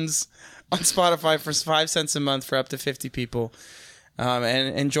Joe's Buns on Spotify for 5 cents a month for up to 50 people,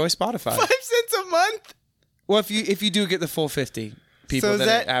 and enjoy Spotify. 5 cents a month? Well, if you do get the full 50 people, So is then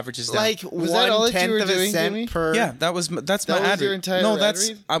that it averages down. like Was that all that you 1/10 were of a doing, cent Jimmy? per? yeah, that's my That ad was your read. entire No, ad that's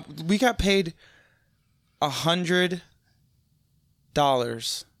read? we got paid $100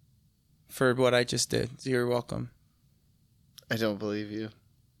 for what I just did. You're welcome. I don't believe you,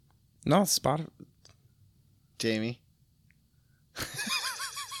 No, it's Spotify. Jamie.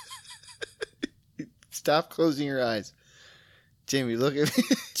 Stop closing your eyes. Jamie, look at me.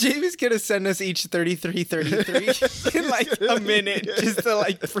 Jamie's gonna send us each 33 in like a minute just to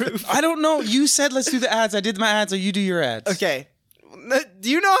like prove. I don't know. You said let's do the ads. I did my ads, so you do your ads. Okay. Do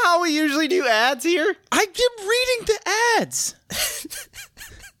you know how we usually do ads here? I keep reading the ads.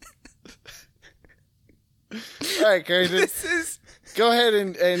 All right, Carrington. This is Go ahead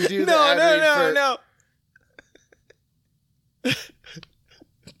and do the no. ad read I don't think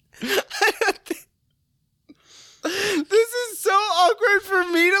this is so awkward for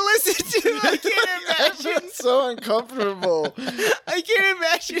me to listen to. I can't I feel imagine. so uncomfortable. I can't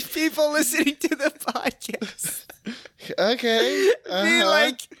imagine people listening to the podcast Okay. be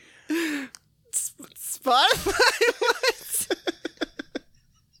like, Spotify.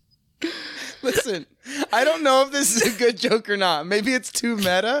 Listen, I don't know if this is a good joke or not. Maybe it's too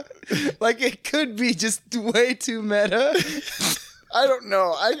meta. Like it could be just way too meta. I don't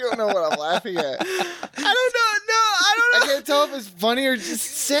know. I don't know what I'm laughing at. I don't know. No, I I don't know. can't tell if it's funny or just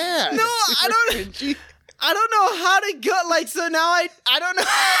sad. No, I don't. I don't know how to go. Like, so now I don't know.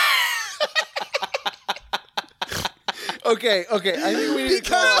 Okay. I think we need to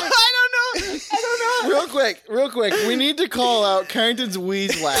call out. I don't know. Real quick. We need to call out Carrington's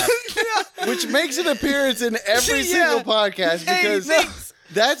wheeze laugh, which makes an appearance in every Yeah. single podcast Hey, because thanks.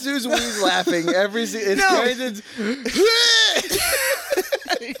 that's who's wheeze laughing. It's No. Carrington's.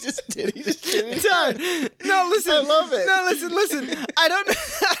 He just did it. Done. No, listen. I love it. No, listen. I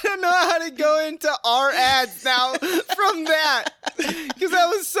don't know how to go into our ads now from that because that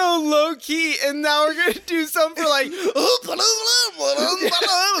was so low key, and now we're gonna do something for like It was John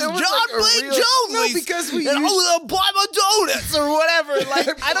like a Blake real- Jones. No, because we and usually- I'll buy my donuts or whatever.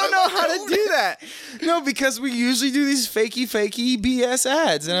 Like I don't know how to do that. No, because we usually do these fakey BS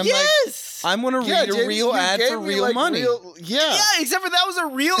ads, and I'm Yes. like, I'm gonna Yeah, read a James, real you ad gave for me, real like, money. Yeah. Yeah, except for that was a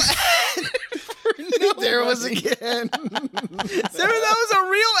real ad. There was again. So that was a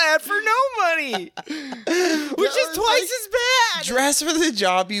real ad for no money, which is was twice as bad. Dress for the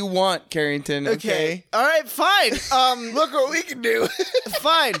job you want, Carrington. Okay. All right. Fine. Look what we can do.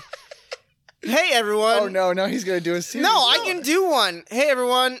 Fine. Hey everyone. Oh no, he's gonna do a series. No, I can do one. Hey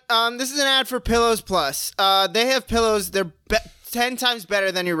everyone, this is an ad for Pillows Plus. They have pillows. They're 10 times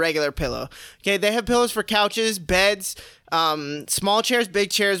better than your regular pillow. Okay, they have pillows for couches, beds, small chairs, big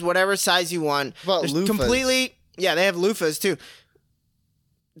chairs, whatever size you want. What about loofahs? Yeah, they have loofahs too.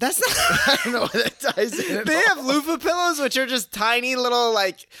 That's not. I don't know what that ties in. They have loofah pillows, which are just tiny little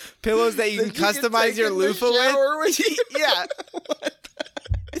like pillows that you can customize your loofah with. Yeah.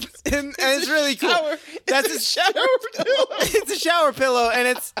 And it's really cool. That's a shower pillow. It's a shower pillow,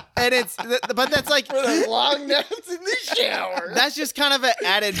 but that's like For the long naps in the shower. that's just kind of an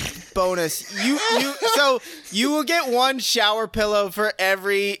added bonus. You will get one shower pillow for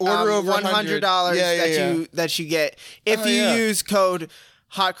every Order over $100 that you get if you use code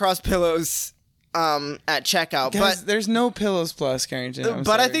Hot Cross Pillows at checkout. Guys, But there's no Pillows Plus, Carrington. I'm I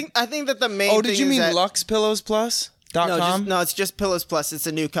sorry. think that the main Oh, thing did you is mean that, Lux Pillows Plus? No, it's just Pillows Plus. It's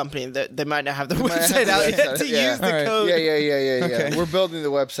a new company that they might not have their might have website the out yet website, to yeah. use the All right. code. Yeah. Okay. We're building the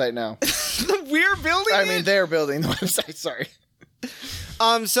website now. We're building I it. mean, they're building the website. Sorry.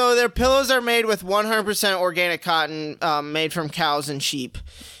 So their pillows are made with 100% organic cotton, made from cows and sheep.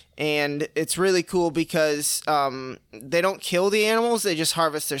 And it's really cool because they don't kill the animals, they just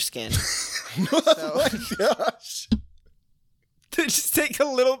harvest their skin. Oh my gosh. They just take a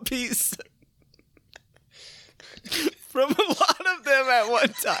little piece from a lot of them at one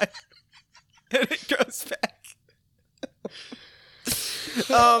time. And it goes back.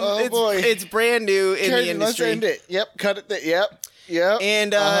 boy. It's brand new in the Carrington, let's industry. end it. Yep, cut it. Yep.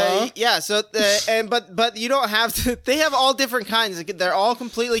 And yeah, so but you don't have to. They have all different kinds. They're all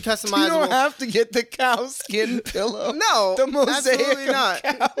completely customizable. You don't have to get the cow skin pillow. No, The mosaic absolutely of not.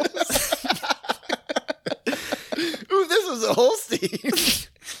 Ooh, this was a Holstein.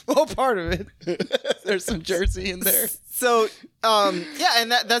 Well, part of it. There's some jersey in there. So, yeah,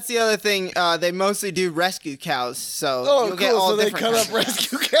 and that's the other thing. They mostly do rescue cows. So Oh, you'll get cool. all So they different cut kinds. up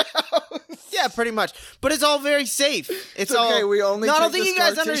rescue cows. Yeah, pretty much. But it's all very safe. It's okay, all. we only No, I don't take think the you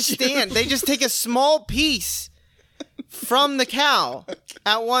guys scar tissue. understand. They just take a small piece from the cow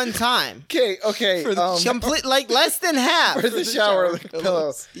at one time. Okay. Complete, like less than half. For the shower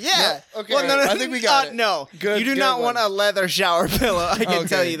pillow. Yeah. No, okay. Well, no, I think we got it. No. Good- You do good not one. want a leather shower pillow. I can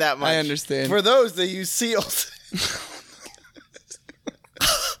tell Okay, you that much. I understand. For those that use seals.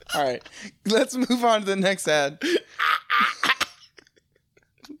 All right, let's move on to the next ad.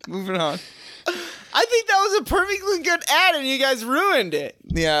 Moving on. I think that was a perfectly good ad, and you guys ruined it.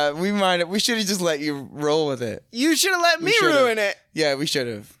 Yeah, we should have just let you roll with it. You should have let me should've. ruin it, Yeah, we should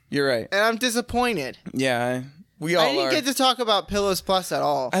have. You're right. and I'm disappointed. Yeah, we all I didn't are. get to talk about Pillows Plus at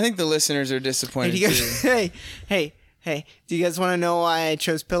all. I think the listeners are disappointed Do you guys, too. hey, do you guys want to know why I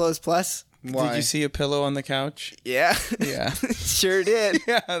chose Pillows Plus? Why? Did you see a pillow on the couch? Yeah. Yeah. Sure did.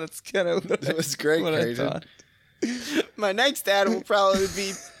 Yeah, that's kind of It was great, what I Carrington. thought. My next ad will probably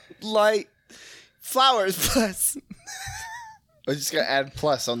be light Flowers Plus. We're just gonna add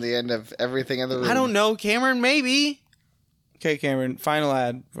plus on the end of everything in the room. I don't know, Cameron, maybe. Okay, Cameron, final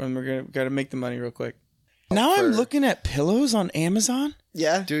ad. When we're gotta make the money real quick. Now I'm for- looking at pillows on Amazon.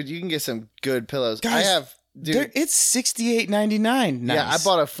 Yeah. Dude, you can get some good pillows. Guys, I have, dude. It's $68.99. Nice. Yeah, I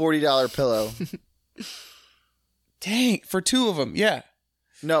bought a $40 pillow. Dang, for two of them. Yeah,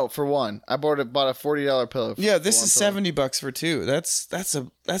 No, for one. I bought a $40 pillow. yeah. for This one is pillow. $70 for two. That's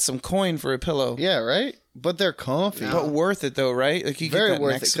some coin for a pillow. Yeah, right. But they're comfy. But worth it though, right? Like you get Very that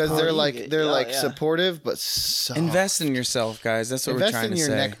worth neck it because support. they're like yeah. supportive but soft. Invest in yourself, guys. That's what we're Invest trying in to your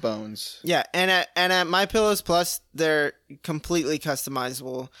say. neck bones. Yeah, and at My Pillows Plus, they're completely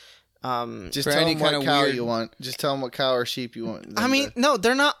customizable. Just For tell any them what kinda cow weird- you want. Just tell them what cow or sheep you want. I mean, no,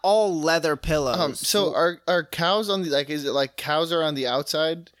 they're not all leather pillows. so are cows on the is it like cows are on the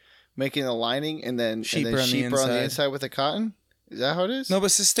outside making a lining and then Sheep and then are on the sheep are on the inside. inside with the cotton? Is that how it is? No,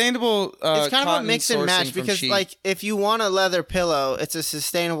 but sustainable. it's kind of a cotton mix and sourcing match from because, sheep. like, if you want a leather pillow, it's a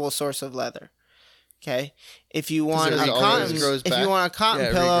sustainable source of leather. Okay, if you want it a always cotton, grows if back? you want a cotton Yeah,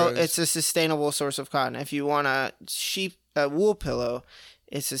 it pillow, regrows. it's a sustainable source of cotton. If you want a wool pillow,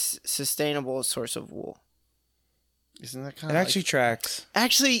 it's a sustainable source of wool. Isn't that kind it of actually tracks.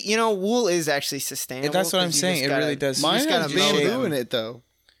 Actually, wool is actually sustainable. That's what 'cause I'm you saying. just It gotta- really does. Mine just has gotta mow bamboo them. in it though.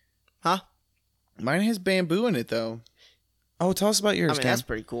 Huh? Mine has bamboo in it though. Oh, tell us about yours, I mean, Dan. that's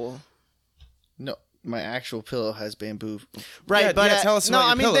pretty cool. No, my actual pillow has bamboo. Right, Yeah, but yeah, tell us no, about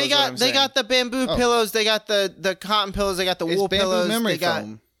your I mean pillows, they is what got I'm they saying. got the bamboo Oh. pillows, they got the cotton pillows, they got the It's wool bamboo pillows, memory they got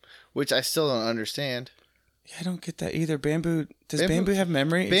foam, which I still don't understand. Yeah, I don't get that either. Bamboo. Does Bamboo- bamboo have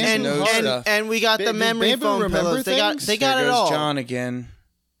memory? It just Bamboo knows hard. stuff. and we got the Does memory bamboo foam remember pillows. They things? got There it goes all. John again.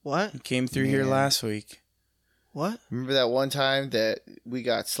 What? He came through here Man. last week. What? Remember that one time that we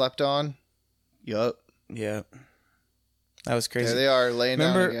got slept on? Yup. Yeah. That was crazy. There they are laying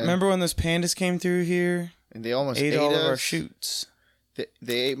down again. Remember when those pandas came through here? And they almost ate ate all us. of our shoots.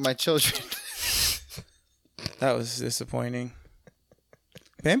 They ate my children. That was disappointing.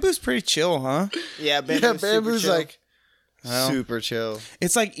 Bamboo's pretty chill, huh? Yeah, Bamboo's super like Well, super chill.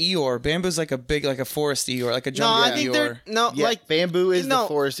 it's like Eeyore. Bamboo's like a forest Eeyore, like a No, jungle I think Eeyore. they're no Yeah, like bamboo is no. the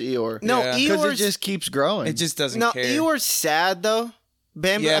forest Eeyore. no Yeah. Because Eeyore's it just keeps growing. It just doesn't no care. Eeyore's sad though.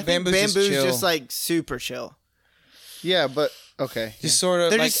 Bamboo, Yeah, I think Bamboo's just chill. like super chill. yeah, but okay. Just sort of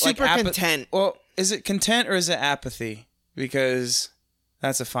They're like just super content. Well, is it content or is it apathy? Because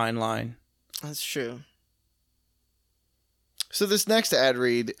that's a fine line. That's true. So this next ad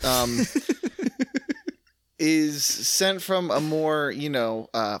read is sent from a more,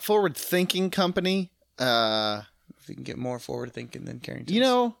 forward-thinking company. If we can get more forward thinking than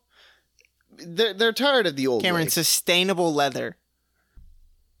Carrington. They're tired of the old Cameron, way. sustainable leather.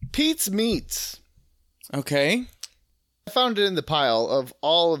 Pete's Meats. Okay. I found it in the pile of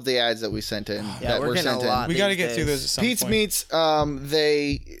all of the ads that we sent in. Yeah, that we're were getting a sent lot. in. We got to these get through days. those at some Pete's point. Meats,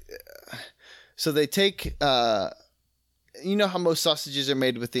 they take, you know how most sausages are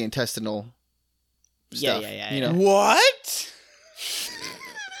made with the intestinal stuff. Yeah. You know? What?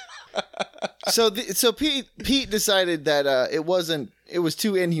 So Pete decided that it was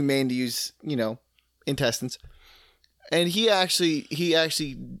too inhumane to use, intestines. And he actually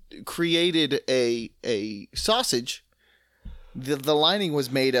created a sausage. The lining was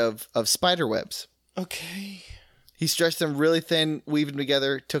made of spider webs. Okay. He stretched them really thin, weaved them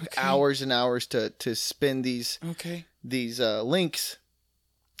together. Took hours and hours to spin these Okay. links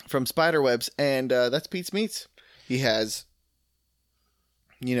from spider webs, and that's Pete's Meats. He has,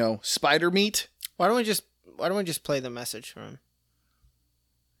 spider meat. Why don't we just play the message from him?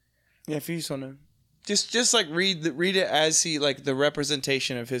 Yeah, if you just want to, just like read it as he like the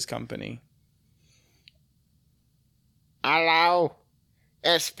representation of his company. Hello,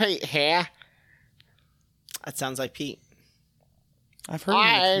 it's Pete here. That sounds like Pete. I've heard.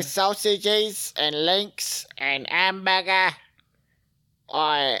 I of eat sausages and links and hamburger.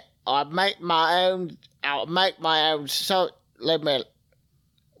 I make my own. I'll make my own. So let me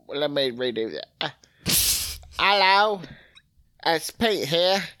redo that. Hello, it's Pete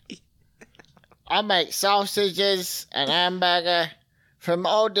here. I make sausages and hamburger from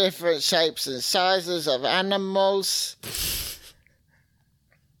all different shapes and sizes of animals.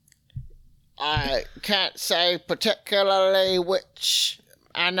 I can't say particularly which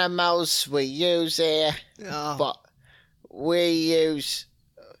animals we use here, Oh, but we use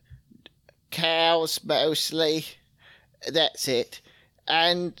cows mostly. That's it.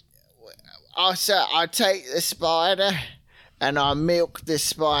 And also, I take the spider and I milk the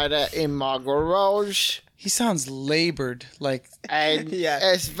spider in my garage. He sounds labored. Like And Yeah.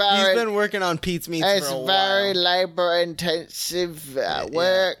 it's he's very, been working on Pete's Meats it's for a very while. labor intensive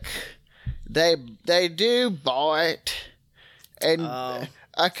work. They do bite, and Oh,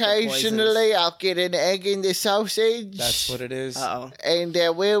 occasionally I'll get an egg in the sausage. that's what it is. Uh-oh. And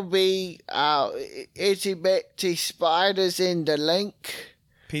there will be itty bitty spiders in the link,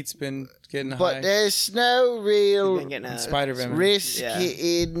 Pete's been getting but high. there's no You've real been getting a- Spider venom. risk Yeah.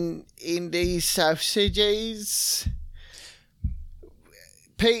 in these sausages.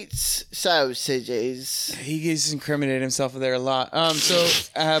 Pete's sausages. He's incriminated himself there a lot. So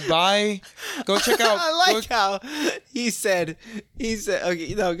go check out. I like how he said,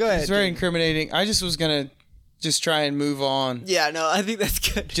 okay, no, go ahead. It's very Jake. incriminating. I just was gonna just try and move on, Yeah, no, I think that's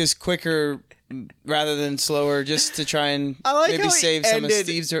good. just quicker rather than slower, just to try and I like maybe how he save some of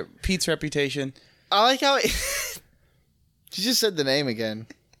ended- Pete's reputation. I like how You just said the name again.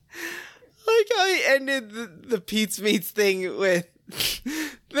 he ended the Pete's Meats thing with,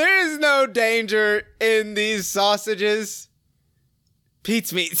 there is no danger in these sausages.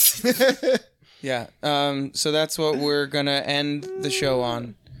 Pete's Meats. Yeah. So that's what we're gonna end the show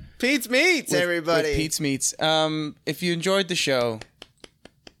on. Pete's Meats, with- everybody. With Pete's Meats. If you enjoyed the show,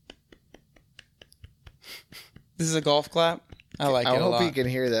 this is a golf clap. I like I it a hope lot. you can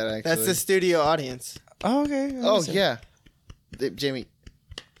hear that, actually. That's the studio audience. Oh, okay. Oh, yeah. Jamie.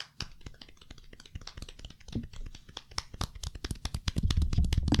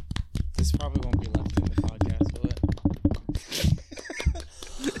 This probably won't be left in the podcast, will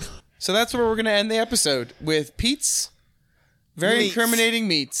it? So that's where we're going to end the episode with Pete's very Meats. incriminating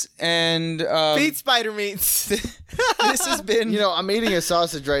meats. And Pete Spider Meats. this has been... I'm eating a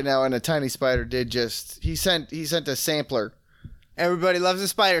sausage right now, and a tiny spider did just... He sent a sampler. Everybody loves a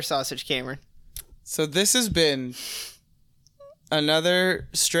spider sausage, Cameron. So this has been another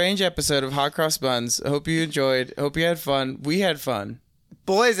strange episode of Hot Cross Buns. I hope you enjoyed. Hope you had fun. We had fun.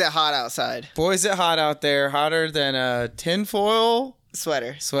 Boy, is it hot outside. Boy, is it hot out there. Hotter than a tinfoil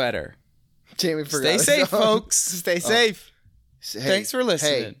Sweater. sweater. Jamie forgot. Stay his safe, song. folks. Stay safe. Hey, Thanks for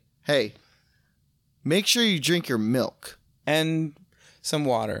listening. Hey, make sure you drink your milk. And some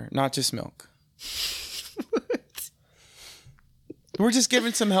water, not just milk. We're just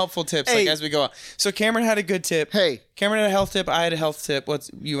giving some helpful tips Hey. as we go on. So Cameron had a good tip. Hey, Cameron had a health tip. I had a health tip.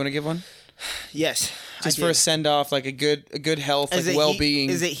 You want to give one? Yes. Just I for a did. send off, like a good health, Is like it well-being.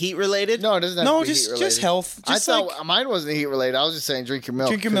 Is it heat related? no, it doesn't have No, to be just heat-related. health. I Just thought like mine wasn't heat related. I was just saying drink your milk.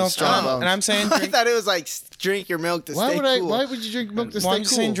 drink your 'cause milk. it's strong bones. And I'm saying I drink. thought it was like drink your milk to why stay would cool. Why would you drink milk to Well, stay I'm cool?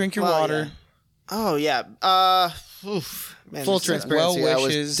 just saying drink your Well, water. yeah. Oh yeah. Oof. Man, Full this is- transparency. I was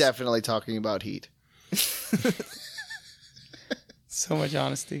wishes. definitely talking about heat. So much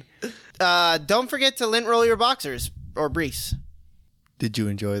honesty. Don't forget to lint roll your boxers or briefs. Did you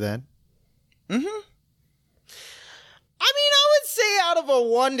enjoy that? I mean, I would say out of a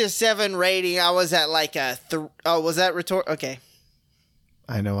 1 to 7 rating, I was at like a. Was that retort? Okay,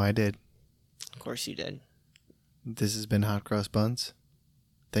 I know I did. of course you did. This has been Hot Cross Buns.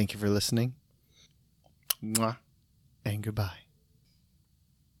 Thank you for listening. Mwah. And goodbye.